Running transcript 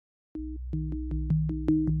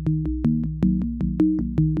Hi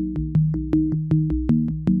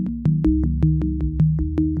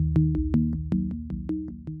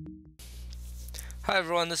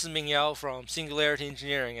everyone, this is Ming Yao from Singularity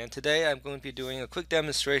Engineering, and today I'm going to be doing a quick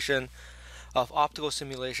demonstration of optical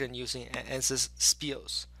simulation using ANSYS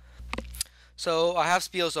SPEOS. So I have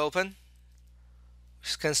SPEOS open. We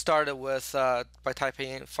can start it with by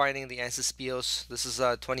finding the ANSYS SPEOS. This is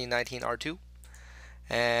 2019 R2,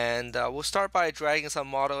 and we'll start by dragging some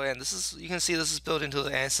model in. You can see this is built into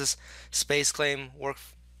the ANSYS SpaceClaim work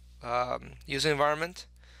user environment.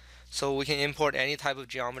 So we can import any type of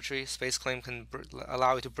geometry. SpaceClaim can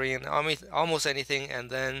allow you to bring in almost anything, and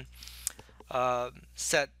then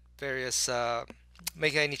set various,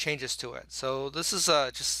 make any changes to it. So this is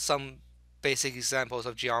just some basic examples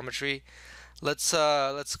of geometry. Let's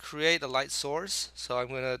create a light source. So I'm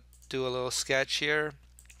going to do a little sketch here.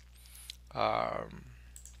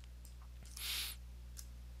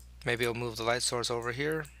 Maybe I'll move the light source over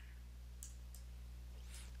here.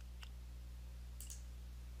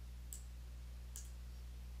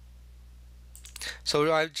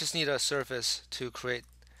 So I just need a surface to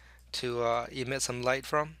emit some light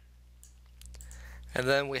from. And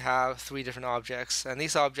then we have 3 different objects, and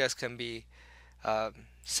these objects can be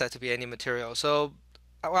set to be any material. So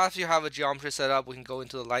after you have a geometry set up, we can go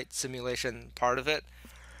into the light simulation part of it.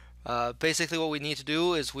 Basically what we need to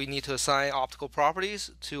do is we need to assign optical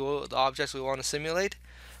properties to the objects we want to simulate.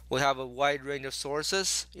 We have a wide range of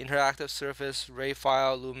sources: interactive surface, ray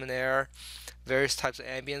file, luminaire, various types of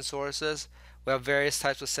ambient sources. We have various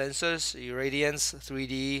types of sensors: irradiance,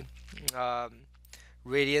 3D,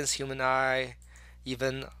 radiance, human eye,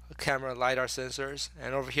 even camera LiDAR sensors.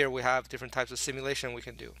 And over here we have different types of simulation we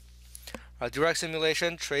can do. Direct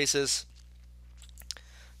simulation traces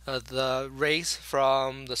the rays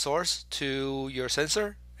from the source to your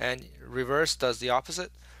sensor, and reverse does the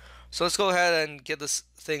opposite. So let's go ahead and get this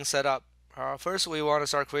thing set up. First we want to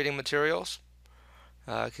start creating materials.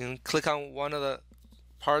 You can click on one of the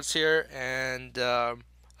parts here and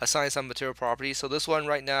assign some material properties. So this one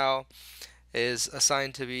right now is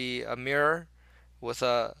assigned to be a mirror with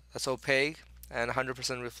that's opaque and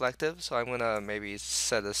 100% reflective. So I'm gonna maybe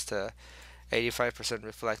set this to 85%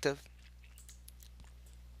 reflective.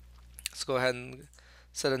 Let's go ahead and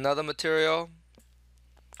set another material.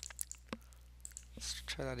 Let's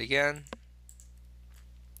try that again.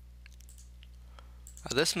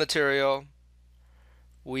 This material,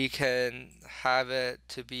 we can have it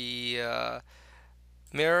to be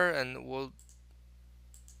mirror, and we'll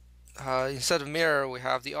instead of mirror we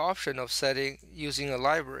have the option of using a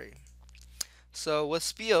library. So with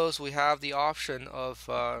SPEOS we have the option of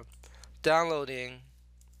downloading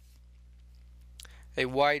a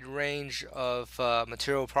wide range of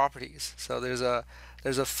material properties. So there's a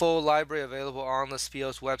full library available on the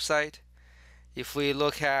SPEOS website. If we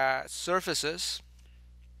look at surfaces,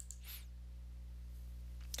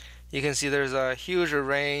 you can see there's a huge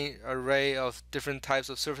array of different types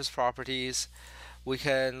of surface properties. We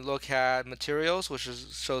can look at materials, which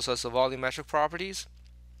shows us the volumetric properties.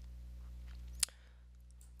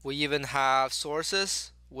 We even have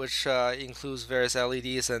sources, which includes various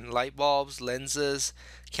LEDs and light bulbs, lenses,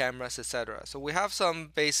 cameras, etc. So we have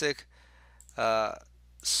some basic libraries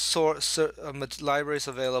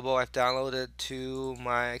available. I've downloaded to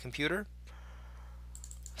my computer.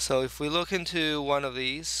 So if we look into one of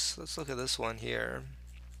these, let's look at this one here.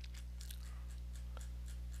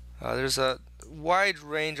 There's a wide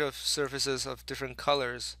range of surfaces of different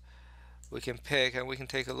colors we can pick, and we can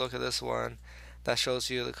take a look at this one that shows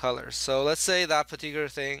you the colors. So let's say that particular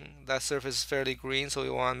thing, that surface is fairly green, so we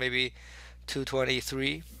want maybe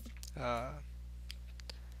 223.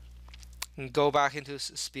 And go back into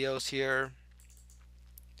SPEOS here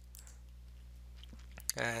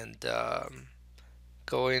and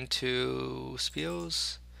go into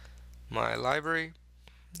SPEOS, my library,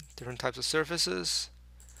 different types of surfaces,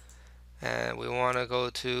 and we want to go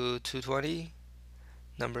to 220,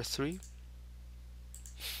 number 3,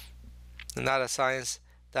 and that assigns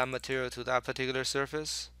that material to that particular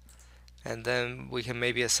surface, and then we can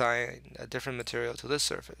maybe assign a different material to this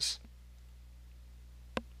surface.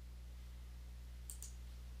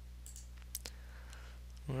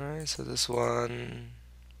 Alright, so this one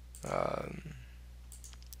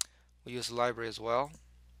we use the library as well.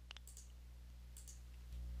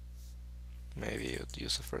 Maybe you'll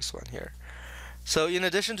use the first one here. So in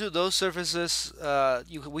addition to those surfaces,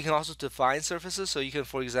 we can also define surfaces. So you can,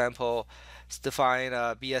 for example, define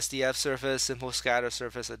a BSDF surface, simple scatter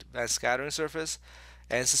surface, advanced scattering surface.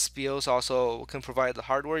 ANSYS SPEOS also can provide the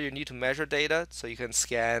hardware you need to measure data, so you can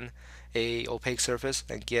scan a opaque surface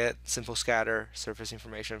and get simple scatter surface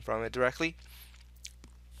information from it directly.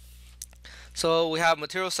 So we have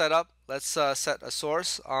material set up. Let's set a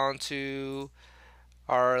source onto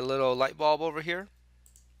our little light bulb over here.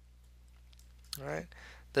 All right.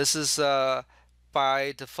 This is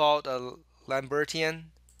by default a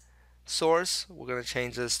Lambertian source. We're going to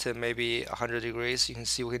change this to maybe 100 degrees. You can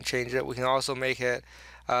see we can change it. We can also make it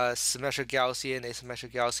symmetric Gaussian,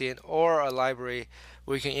 asymmetric Gaussian, or a library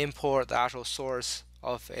where you can import the actual source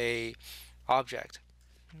of a object,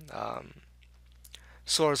 um,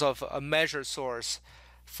 source of a measured source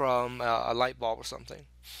from a light bulb or something.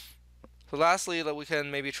 So lastly, we can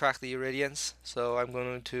maybe track the irradiance. So I'm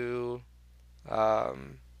going to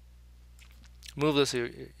um, move this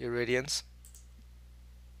irradiance.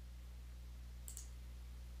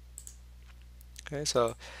 Okay,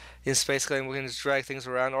 so in SpaceClaim we can just drag things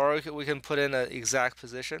around, or we can put in an exact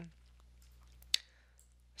position.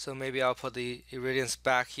 So maybe I'll put the irradiance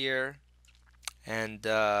back here, and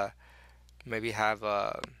maybe have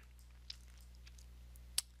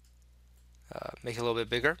make it a little bit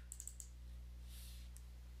bigger.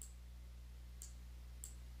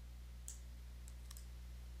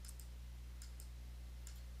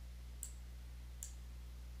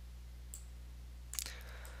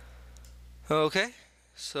 Okay,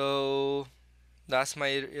 so that's my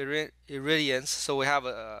irradiance. So we have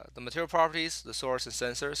the material properties, the source, and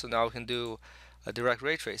sensor. So now we can do a direct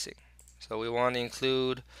ray tracing. So we want to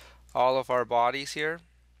include all of our bodies here.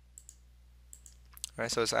 All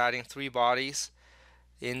right, so it's adding 3 bodies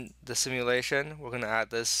in the simulation. We're going to add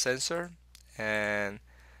this sensor and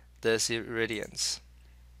this irradiance.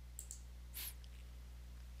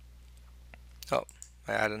 Oh,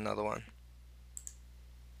 I added another one.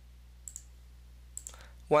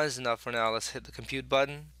 One is enough for now. Let's hit the compute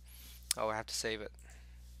button. Oh, I have to save it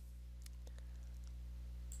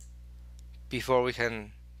before we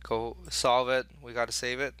can go solve it. We got to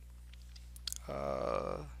save it.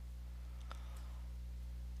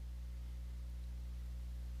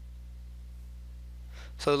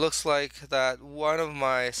 So it looks like that one of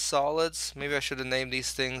my solids, maybe I should have named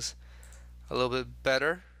these things a little bit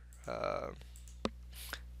better.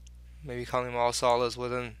 Maybe calling them all solids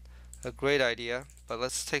wasn't a great idea, but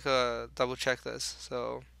let's take a double check this.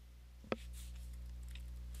 So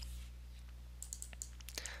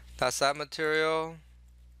that's that material,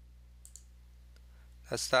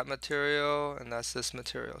 that's that material, and that's this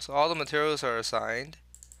material. So all the materials are assigned.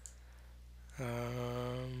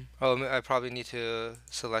 Oh, I probably need to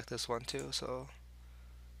select this one too. So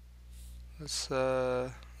let's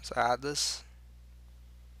add this.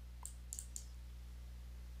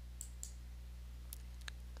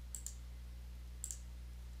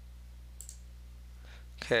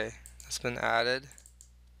 Okay, it's been added.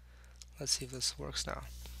 Let's see if this works now.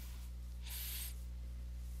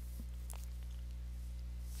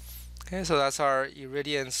 Okay, so that's our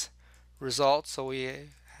irradiance result. So we're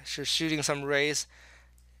shooting some rays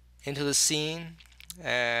into the scene,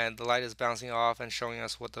 and the light is bouncing off and showing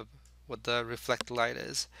us what the reflected light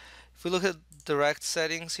is. If we look at direct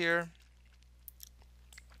settings here,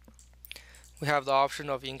 we have the option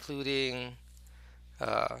of including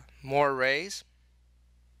more rays.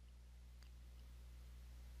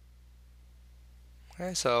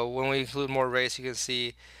 Okay, so when we include more rays, you can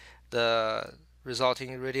see the resulting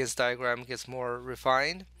irradiance diagram gets more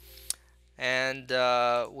refined. And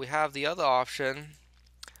we have the other option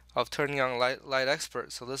of turning on light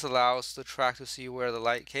expert. So this allows the track to see where the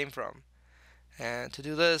light came from. And to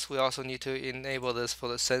do this, we also need to enable this for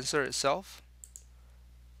the sensor itself.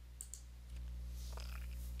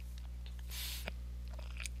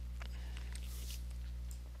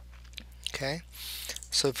 Okay,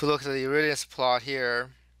 so if we look at the irradiance plot here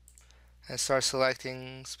and start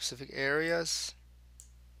selecting specific areas,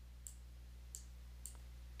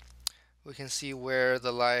 we can see where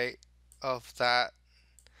the light of that.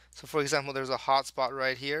 So for example, there's a hot spot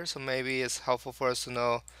right here, so maybe it's helpful for us to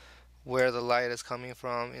know where the light is coming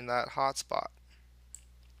from in that hot spot.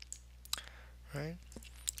 Right?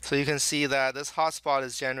 So you can see that this hot spot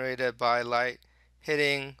is generated by light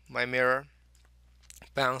hitting my mirror,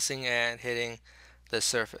 bouncing and hitting the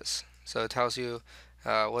surface. So it tells you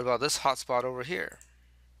what about this hot spot over here?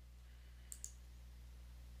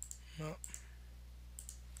 Well,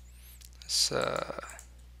 let's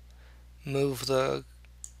move the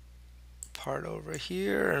part over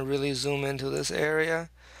here and really zoom into this area.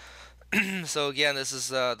 So again, this is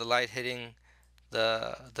the light hitting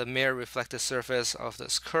the mirror reflected surface of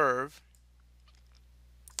this curve,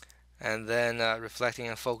 and then reflecting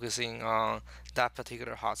and focusing on that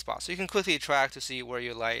particular hotspot. So you can quickly track to see where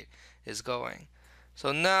your light is going.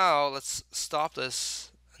 So now let's stop this.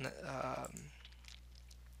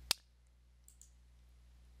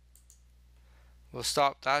 We'll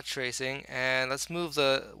stop that tracing, and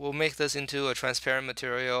we'll make this into a transparent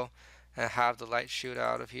material and have the light shoot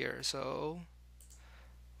out of here. So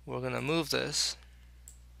we're going to move this.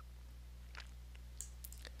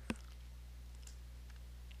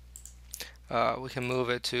 We can move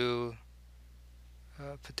it to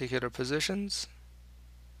particular positions.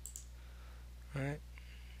 Right.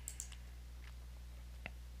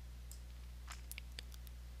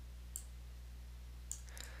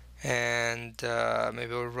 And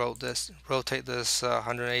maybe we'll rotate this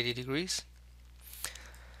 180 degrees.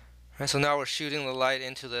 Right, so now we're shooting the light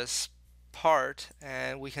into this part,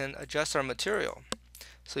 and we can adjust our material.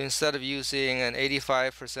 So instead of using an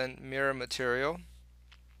 85% mirror material,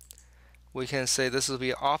 we can say this will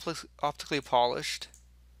be optically polished,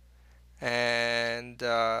 and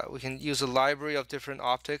we can use a library of different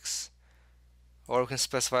optics, or we can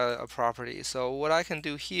specify a property. So what I can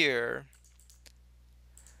do here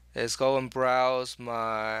is go and browse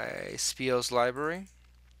my SPEOS library.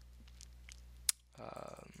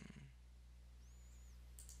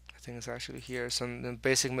 I think it's actually here, some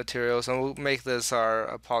basic materials, and we'll make this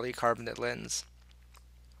our polycarbonate lens.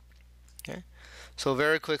 Okay, so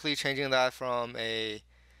very quickly changing that from a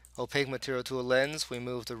opaque material to a lens, we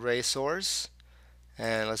move the ray source,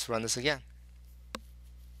 and let's run this again.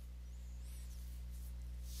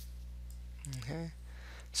 Okay,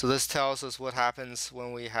 so this tells us what happens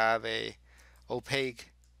when we have a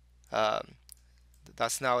opaque,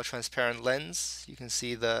 that's now a transparent lens. You can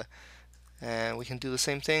see and we can do the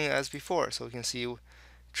same thing as before. So we can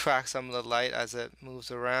track some of the light as it moves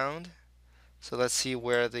around. So let's see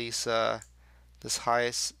where this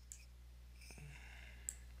highest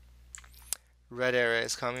red area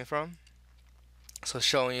is coming from. So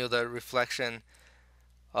showing you the reflection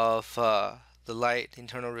of the light,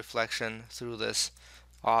 internal reflection through this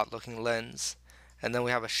odd looking lens. And then we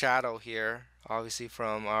have a shadow here, obviously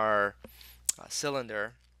from our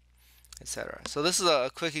cylinder, etc. So this is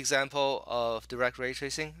a quick example of direct ray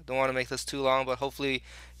tracing. Don't want to make this too long, but hopefully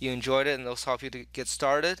you enjoyed it and those help you to get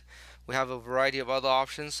started. We have a variety of other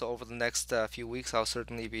options, so over the next few weeks I'll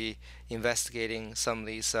certainly be investigating some of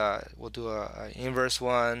these. We'll do an inverse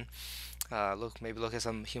one, maybe look at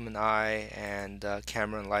some human eye and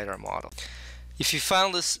camera and LiDAR model. If you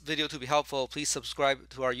found this video to be helpful, please subscribe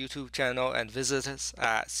to our YouTube channel and visit us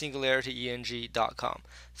at singularityeng.com.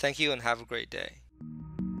 Thank you and have a great day.